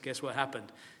Cornelius. Guess what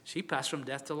happened? She passed from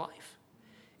death to life.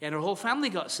 And her whole family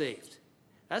got saved.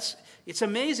 It's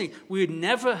amazing. We would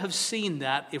never have seen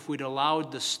that if we'd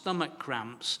allowed the stomach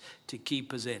cramps to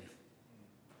keep us in.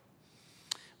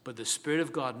 But the Spirit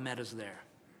of God met us there.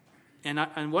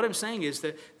 And what I'm saying is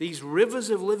that these rivers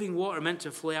of living water are meant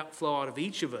to flow out of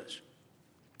each of us.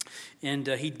 And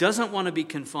he doesn't want to be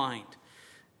confined.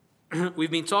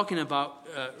 We've been talking about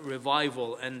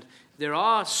revival, and there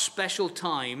are special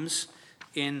times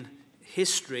in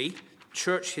history,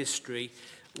 church history,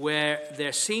 where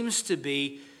there seems to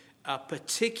be a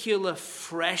particular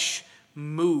fresh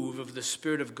move of the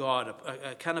Spirit of God,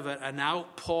 a kind of an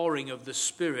outpouring of the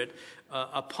Spirit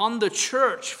upon the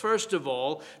church, first of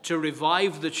all, to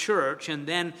revive the church, and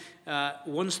then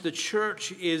once the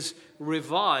church is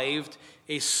revived,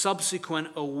 a subsequent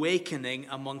awakening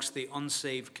amongst the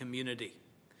unsaved community.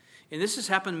 And this has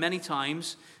happened many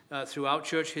times throughout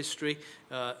church history,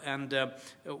 and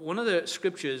one of the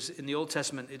scriptures in the Old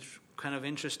Testament, it's kind of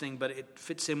interesting, but it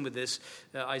fits in with this.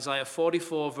 Isaiah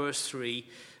 44, verse 3,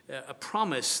 a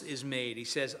promise is made. He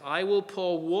says, I will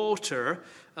pour water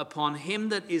upon him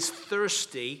that is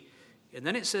thirsty, and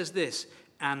then it says this,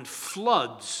 and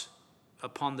floods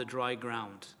upon the dry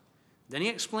ground. Then he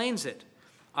explains it.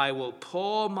 I will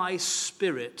pour my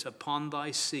spirit upon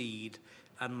thy seed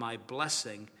and my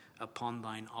blessing upon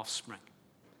thine offspring.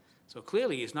 So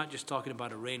clearly he's not just talking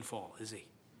about a rainfall, is he?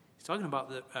 He's talking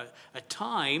about a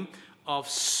time of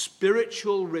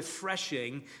spiritual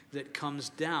refreshing that comes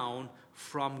down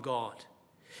from God.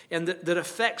 And that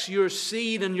affects your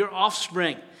seed and your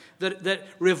offspring. That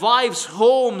revives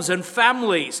homes and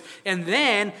families. And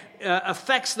then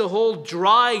affects the whole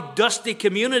dry, dusty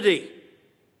community.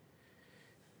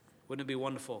 Wouldn't it be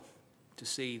wonderful to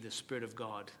see the Spirit of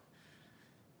God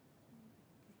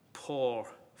pour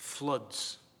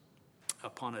floods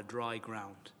upon a dry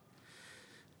ground?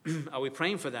 Are we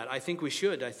praying for that? I think we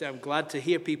should. I'm glad to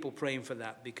hear people praying for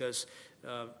that, because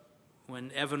when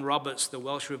Evan Roberts, the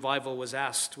Welsh revival, was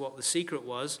asked what the secret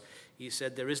was, he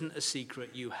said, there isn't a secret.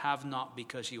 You have not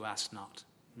because you ask not.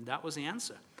 And that was the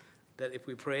answer, that if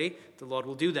we pray, the Lord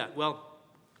will do that. Well,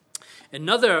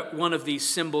 another one of these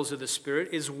symbols of the Spirit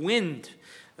is wind.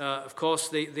 Of course,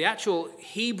 the actual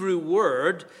Hebrew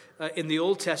word in the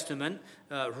Old Testament,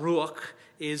 ruach,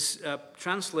 is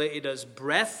translated as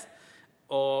breath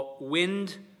or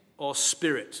wind or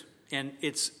spirit. And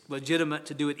it's legitimate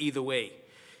to do it either way.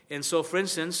 And so, for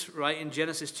instance, right in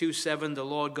Genesis 2:7, the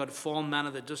Lord God formed man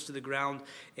of the dust of the ground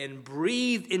and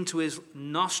breathed into his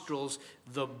nostrils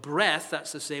the breath,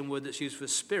 that's the same word that's used for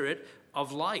spirit,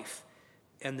 of life.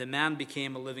 And the man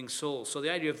became a living soul. So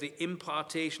the idea of the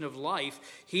impartation of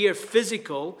life, here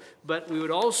physical, but we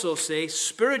would also say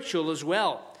spiritual as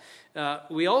well.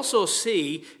 We also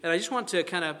see, and I just want to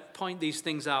kind of point these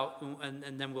things out,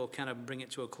 and then we'll kind of bring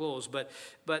it to a close. But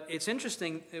it's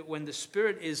interesting when the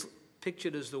Spirit is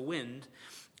pictured as the wind,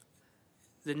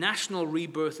 the national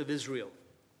rebirth of Israel,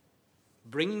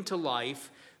 bringing to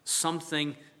life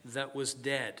something that was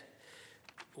dead.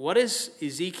 What is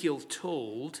Ezekiel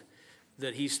told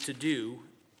that he's to do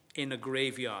in a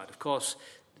graveyard? Of course,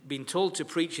 being told to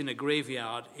preach in a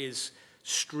graveyard is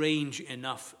strange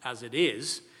enough as it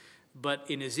is. But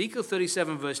in Ezekiel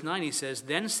 37 verse 9 he says,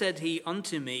 "Then said he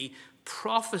unto me,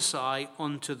 prophesy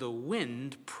unto the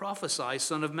wind, prophesy,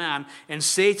 son of man, and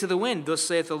say to the wind, thus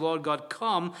saith the Lord God,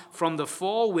 come from the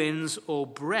four winds, O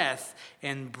breath,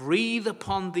 and breathe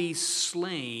upon these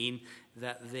slain,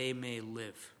 that they may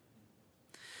live."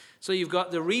 So you've got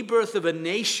the rebirth of a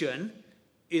nation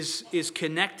is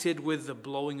connected with the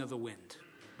blowing of the wind,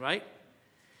 right?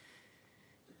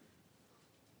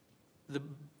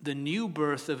 The new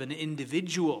birth of an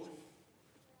individual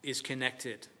is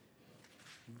connected.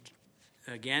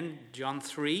 Again, John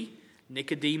 3,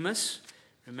 Nicodemus.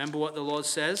 Remember what the Lord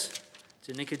says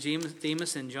to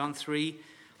Nicodemus in John 3,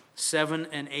 7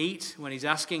 and 8, when he's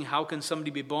asking, how can somebody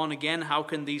be born again? How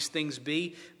can these things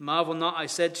be? Marvel not, I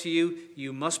said to you,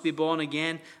 you must be born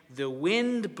again. The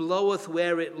wind bloweth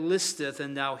where it listeth,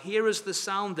 and thou hearest the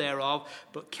sound thereof,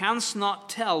 but canst not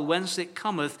tell whence it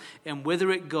cometh and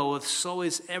whither it goeth. So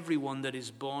is everyone that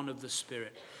is born of the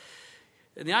Spirit.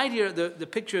 And the idea, the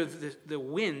picture of the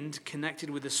wind connected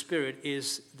with the Spirit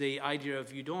is the idea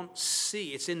of you don't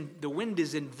see. The wind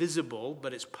is invisible,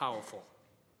 but it's powerful.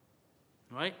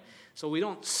 Right? So we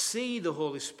don't see the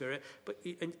Holy Spirit, but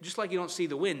just like you don't see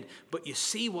the wind, but you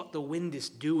see what the wind is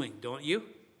doing, don't you?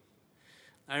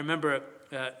 I remember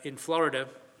in Florida,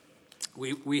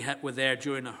 we were there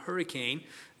during a hurricane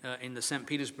in the St.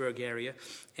 Petersburg area,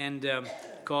 and of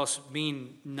course,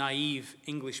 being naive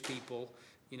English people,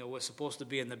 we're supposed to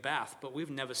be in the bath, but we've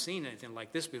never seen anything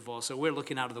like this before. So we're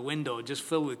looking out of the window, just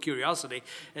filled with curiosity,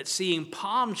 at seeing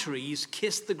palm trees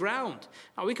kiss the ground.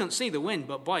 Now, we couldn't see the wind,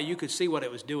 but boy, you could see what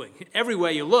it was doing.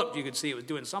 Everywhere you looked, you could see it was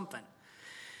doing something.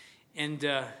 And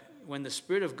when the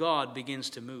Spirit of God begins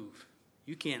to move,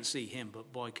 you can't see him,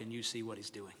 but boy, can you see what he's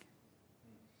doing.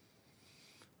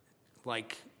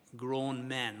 Like grown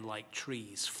men, like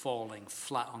trees, falling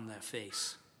flat on their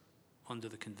face under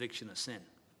the conviction of sin.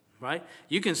 Right?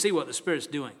 You can see what the Spirit's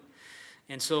doing.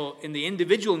 And so in the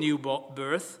individual new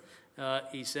birth,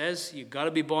 he says, you've got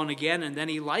to be born again. And then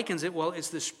he likens it, well, it's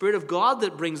the Spirit of God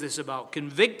that brings this about,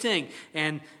 convicting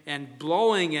and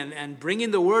blowing and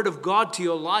bringing the Word of God to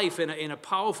your life in a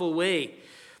powerful way.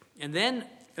 And then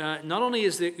not only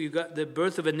is you've got the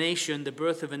birth of a nation, the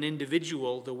birth of an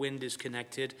individual, the wind is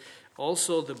connected,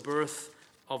 also the birth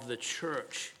of the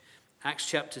church. Acts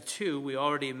chapter 2, we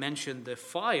already mentioned the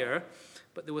fire,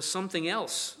 but there was something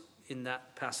else in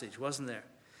that passage, wasn't there?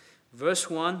 Verse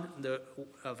 1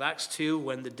 of Acts 2,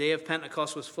 when the day of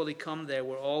Pentecost was fully come, they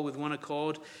were all with one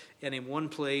accord and in one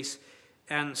place.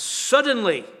 And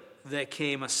suddenly there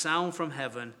came a sound from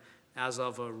heaven as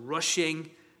of a rushing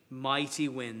mighty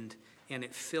wind, and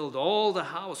it filled all the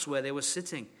house where they were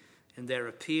sitting. And there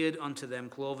appeared unto them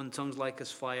cloven tongues like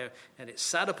as fire, and it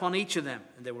sat upon each of them.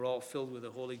 And they were all filled with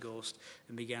the Holy Ghost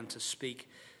and began to speak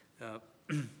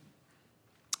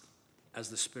as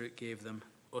the Spirit gave them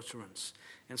utterance.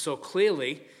 And so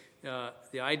clearly,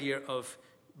 the idea of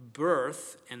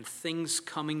birth and things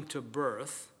coming to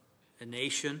birth, a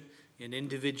nation, an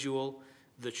individual,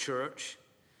 the church,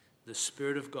 the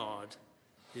Spirit of God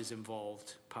is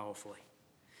involved powerfully.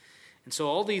 And so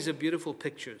all these are beautiful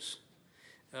pictures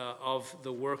of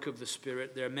the work of the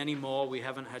Spirit. There are many more. We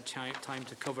haven't had time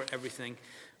to cover everything.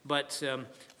 But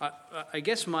I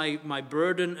guess my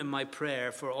burden and my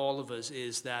prayer for all of us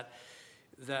is that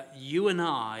you and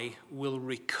I will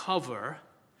recover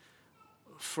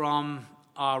from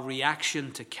our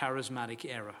reaction to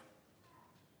charismatic error.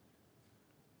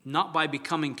 Not by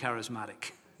becoming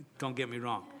charismatic, don't get me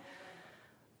wrong,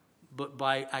 but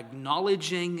by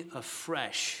acknowledging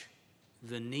afresh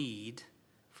the need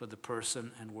for the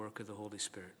person and work of the Holy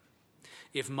Spirit.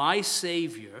 If my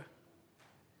Savior,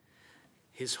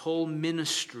 his whole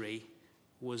ministry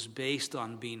was based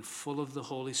on being full of the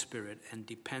Holy Spirit and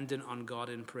dependent on God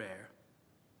in prayer,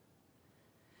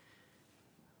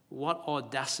 what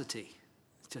audacity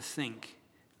to think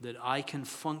that I can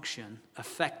function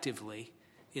effectively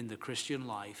in the Christian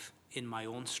life in my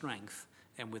own strength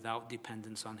and without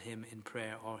dependence on him in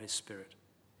prayer or his Spirit.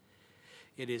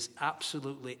 It is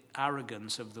absolutely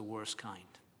arrogance of the worst kind.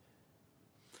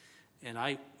 And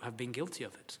I have been guilty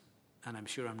of it. And I'm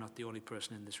sure I'm not the only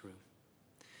person in this room.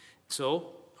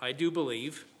 So I do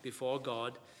believe before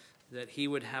God that he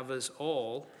would have us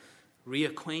all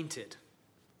reacquainted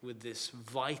with this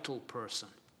vital person,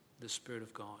 the Spirit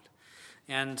of God,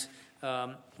 and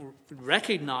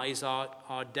recognize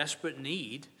our desperate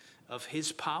need of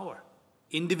his power,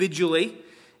 individually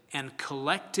and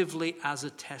collectively as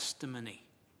a testimony.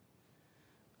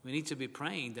 We need to be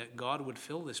praying that God would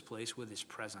fill this place with his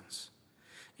presence.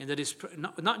 And that is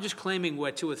not just claiming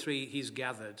where two or three he's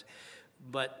gathered,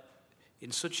 but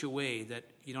in such a way that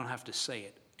you don't have to say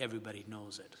it. Everybody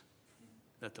knows it,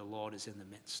 that the Lord is in the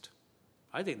midst.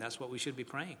 I think that's what we should be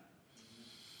praying.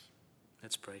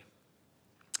 Let's pray.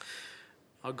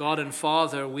 Our God and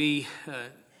Father, we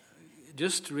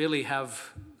just really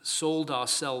have sold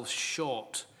ourselves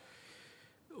short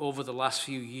over the last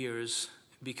few years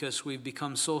because we've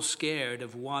become so scared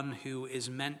of one who is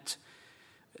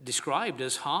described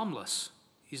as harmless.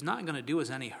 He's not going to do us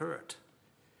any hurt.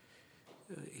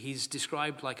 He's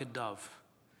described like a dove.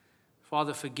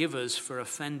 Father, forgive us for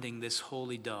offending this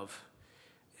holy dove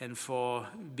and for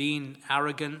being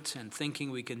arrogant and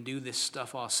thinking we can do this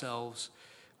stuff ourselves.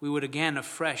 We would again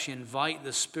afresh invite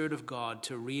the Spirit of God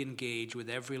to re-engage with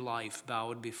every life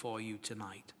bowed before you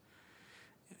tonight.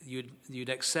 You'd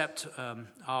accept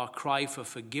our cry for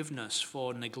forgiveness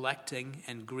for neglecting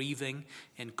and grieving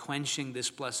and quenching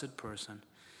this blessed person,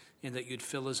 and that you'd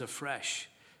fill us afresh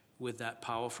with that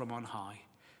power from on high,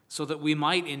 so that we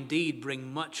might indeed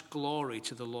bring much glory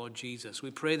to the Lord Jesus. We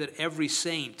pray that every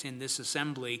saint in this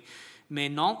assembly may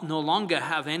no longer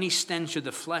have any stench of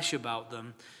the flesh about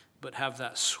them, but have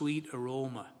that sweet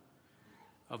aroma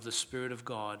of the Spirit of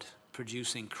God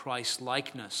producing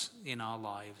Christ-likeness in our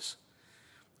lives.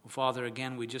 Father,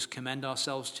 again, we just commend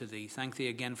ourselves to thee. Thank thee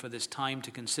again for this time to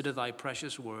consider thy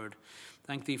precious word.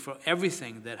 Thank thee for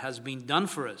everything that has been done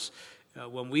for us.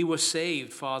 When we were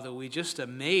saved, Father, we're just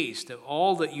amazed at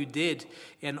all that you did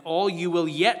and all you will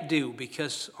yet do,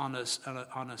 because on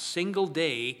a single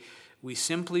day, we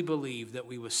simply believed that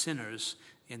we were sinners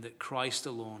and that Christ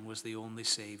alone was the only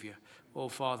Savior. Oh,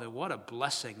 Father, what a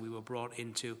blessing we were brought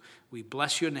into. We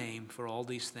bless your name for all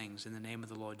these things. In the name of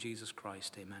the Lord Jesus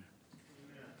Christ, amen.